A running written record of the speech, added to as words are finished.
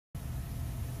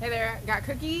Hey there, got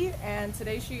Cookie, and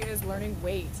today she is learning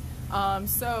weight.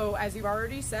 So as you've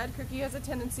already said, Cookie has a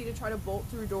tendency to try to bolt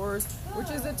through doors, which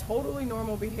is a totally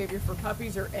normal behavior for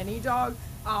puppies or any dog.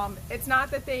 It's not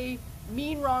that they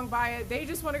mean wrong by it, they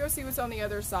just want to go see what's on the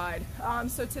other side.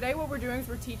 So today what we're doing is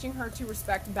we're teaching her to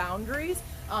respect boundaries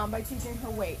by teaching her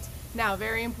weight. Now,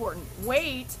 very important,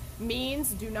 weight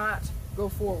means do not go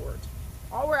forward.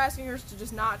 All we're asking her is to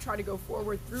just not try to go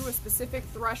forward through a specific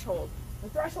threshold. The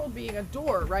threshold being a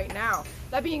door right now.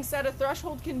 That being said, a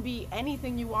threshold can be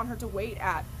anything you want her to wait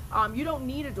at. You don't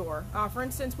need a door. For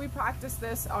instance, we practice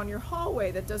this on your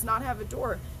hallway that does not have a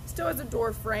door. Still has a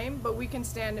door frame, but we can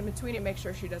stand in between and make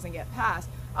sure she doesn't get past.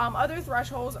 Other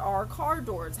thresholds are car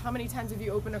doors. How many times have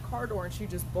you opened a car door and she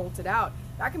just bolted out?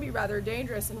 That can be rather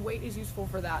dangerous, and weight is useful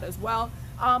for that as well.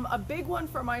 A big one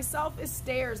for myself is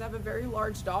stairs. I have a very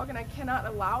large dog and I cannot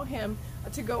allow him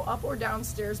to go up or down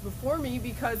stairs before me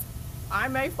because I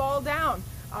may fall down.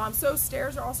 So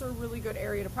stairs are also a really good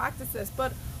area to practice this,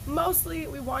 but mostly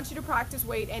we want you to practice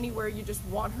weight anywhere you just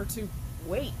want her to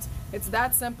wait. It's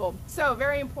that simple. So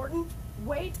very important,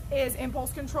 weight is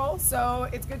impulse control, so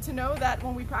it's good to know that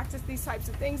when we practice these types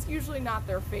of things, usually not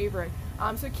their favorite.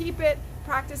 So keep it,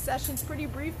 practice sessions pretty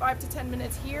brief, 5 to 10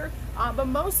 minutes here, but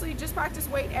mostly just practice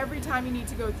weight every time you need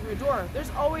to go through a door. There's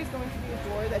always going to be a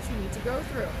door that you need to go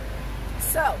through.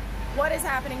 So what is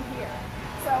happening here?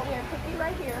 So we have Cookie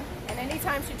right here, and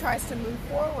anytime she tries to move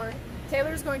forward,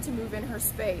 Taylor's going to move in her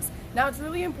space. Now it's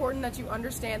really important that you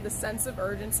understand the sense of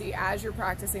urgency as you're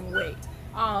practicing weight.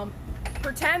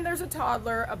 Pretend there's a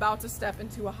toddler about to step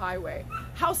into a highway.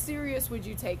 How serious would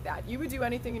you take that? You would do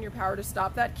anything in your power to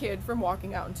stop that kid from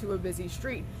walking out into a busy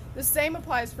street. The same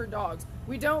applies for dogs.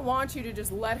 We don't want you to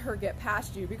just let her get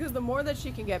past you, because the more that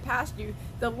she can get past you,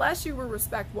 the less you will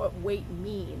respect what weight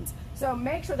means. So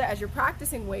make sure that as you're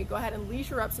practicing weight, go ahead and leash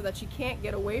her up so that she can't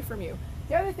get away from you.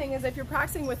 The other thing is, if you're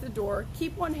practicing with the door,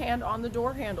 keep one hand on the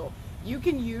door handle. You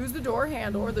can use the door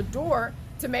handle or the door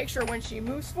to make sure when she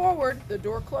moves forward, the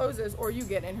door closes or you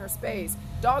get in her space.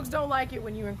 Dogs don't like it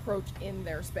when you encroach in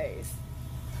their space.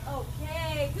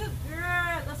 Okay, good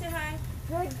girl. Go say hi.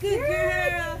 Good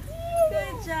girl.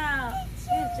 Good job.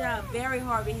 Good job. Very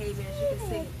hard behavior, as you can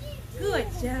see. Good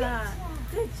job.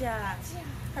 Good job.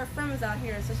 Her friend is out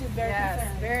here, so she's very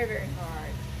concerned. Very, very hard.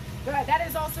 Good. That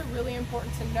is also really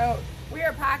important to note. We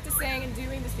are practicing and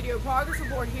doing this video progress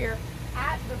report here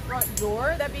at the front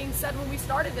door. That being said, when we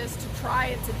started this to try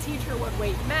it to teach her what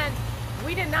weight meant,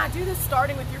 we did not do this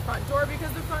starting with your front door,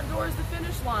 because the front door is the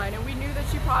finish line and we knew that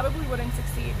she probably wouldn't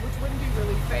succeed, which wouldn't be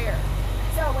really fair.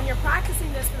 So when you're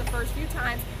practicing this for the first few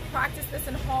times, practice this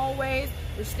in hallways,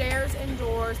 your stairs,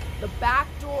 indoors, the back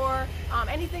door,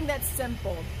 anything that's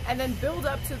simple, and then build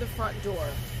up to the front door.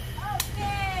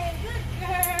 Okay, good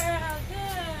girl,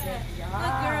 good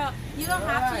girl. You don't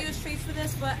have to use treats for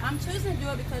this, but I'm choosing to do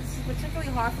it because it's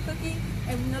particularly hard for Cookie,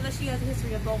 and we know that she has a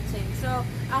history of bolting. So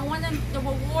I want them, the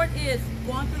reward is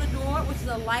going through the door, which is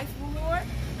a life reward.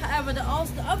 However, the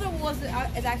other reward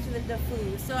is actually the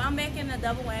food. So I'm making a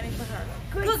double whammy for her.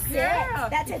 Good girl.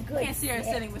 That's a good. You can't see her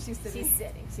sitting, but she's sitting. She's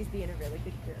sitting. She's being a really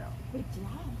good girl. Good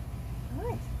job.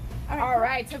 Good. All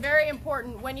right, so very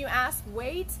important, when you ask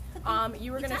weight,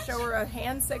 you were going to show her a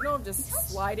hand signal, just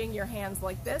sliding your hands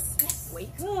like this. Yes.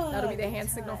 Weight. That'll be the hand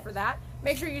signal for that.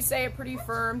 Make sure you say it pretty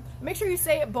firm. Make sure you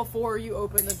say it before you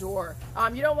open the door.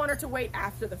 You don't want her to wait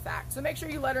after the fact. So make sure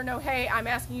you let her know, hey, I'm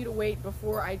asking you to wait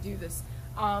before I do this.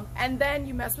 And then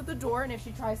you mess with the door, and if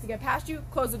she tries to get past you,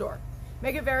 close the door.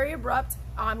 Make it very abrupt.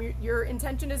 Your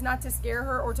intention is not to scare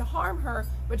her or to harm her,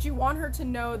 but you want her to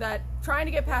know that trying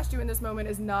to get past you in this moment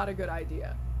is not a good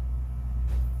idea.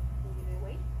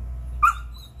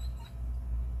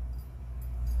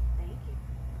 Thank you.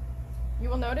 You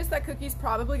will notice that Cookie's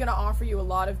probably going to offer you a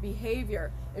lot of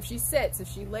behavior. If she sits, if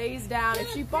she lays down,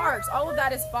 if she barks, all of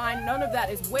that is fine. None of that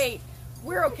is weight.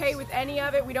 We're okay with any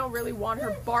of it. We don't really want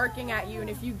her barking at you, and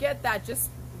if you get that,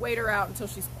 just wait her out until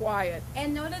she's quiet.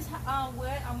 And notice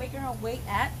where I'm making her weight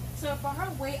at. So for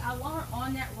her weight, I want her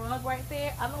on that rug right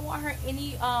there. I don't want her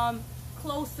any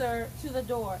closer to the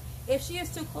door. If she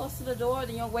is too close to the door,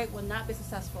 then your weight will not be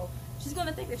successful. She's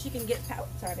gonna think that she can get past.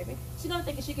 Sorry, baby. She's gonna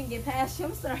think that she can get past you.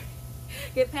 I'm sorry.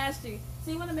 Get past you.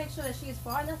 So you want to make sure that she is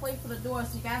far enough away from the door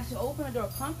so you can actually open the door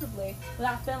comfortably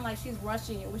without feeling like she's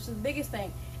rushing you, which is the biggest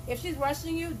thing. If she's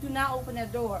rushing you, do not open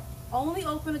that door. Only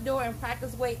open the door and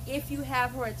practice weight if you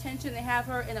have her attention and have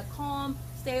her in a calm,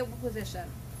 stable position.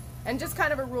 And just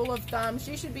kind of a rule of thumb,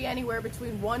 she should be anywhere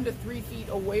between 1 to 3 feet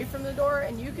away from the door,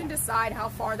 and you can decide how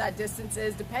far that distance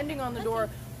is depending on the door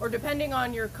or depending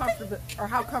on your comfort or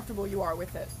how comfortable you are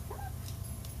with it.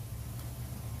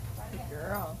 Good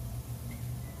girl.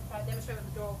 Try I demonstrate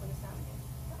with the door open this time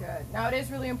again. Good. Now it is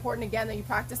really important again that you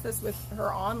practice this with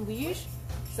her on leash,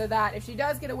 so that if she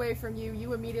does get away from you,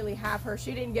 you immediately have her.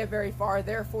 She didn't get very far,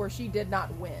 therefore she did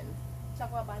not win. Talk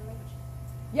about body language.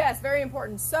 Yes, very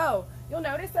important. So you'll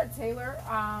notice that Taylor,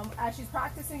 as she's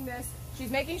practicing this,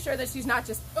 she's making sure that she's not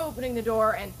just opening the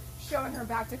door and showing her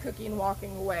back to Cookie and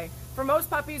walking away. For most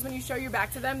puppies, when you show your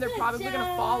back to them, they're probably going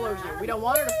to follow you. We don't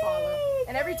want her to follow.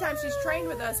 And every time she's trained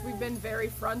with us, we've been very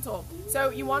frontal. So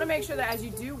you want to make sure that as you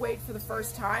do wait for the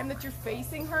first time, that you're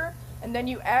facing her, and then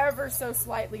you ever so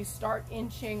slightly start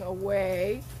inching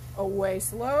away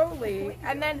slowly.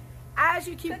 And then as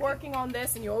you keep working on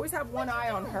this, and you always have one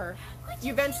eye on her,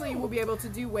 you eventually will be able to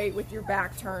do wait with your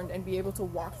back turned and be able to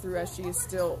walk through as she is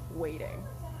still waiting.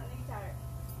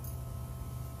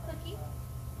 Cookie,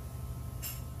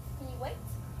 can you wait?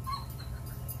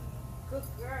 Good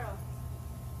girl.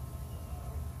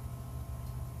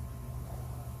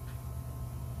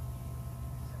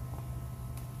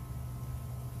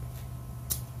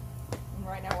 And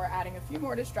right now we're adding a few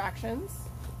more distractions.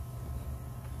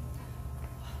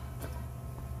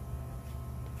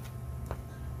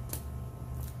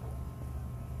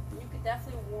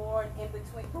 Definitely reward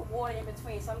in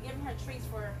between. So I'm giving her treats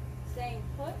for staying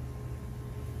put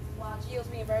while Gio's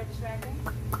being very distracting.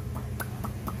 You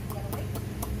gotta wait.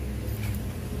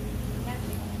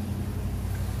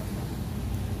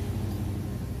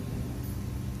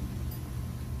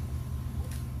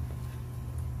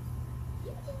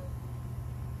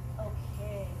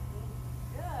 Okay,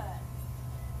 good.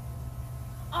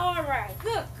 All right,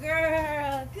 good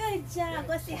girl. Good job.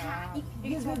 Let's say hi.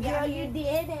 Good girl, you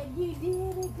did it. You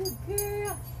did it. Good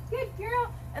girl. Good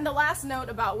girl. And the last note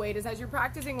about wait is as you're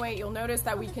practicing wait, you'll notice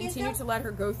that we continue to let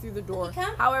her go through the door.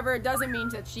 However, it doesn't mean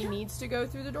that she needs to go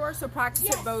through the door, so practice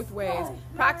it both ways.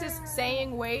 Practice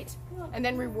saying wait and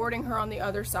then rewarding her on the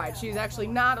other side. She's actually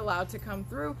not allowed to come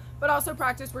through, but also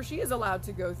practice where she is allowed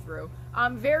to go through.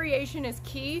 Variation is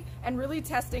key, and really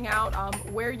testing out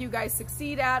where you guys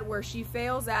succeed at, where she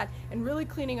fails at, and really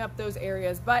cleaning up those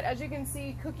areas. But as you can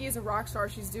see, Cookie is a rock star.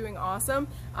 She's doing awesome.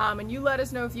 And you let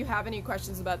us know if you have any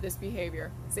questions about this behavior.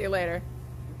 See you later.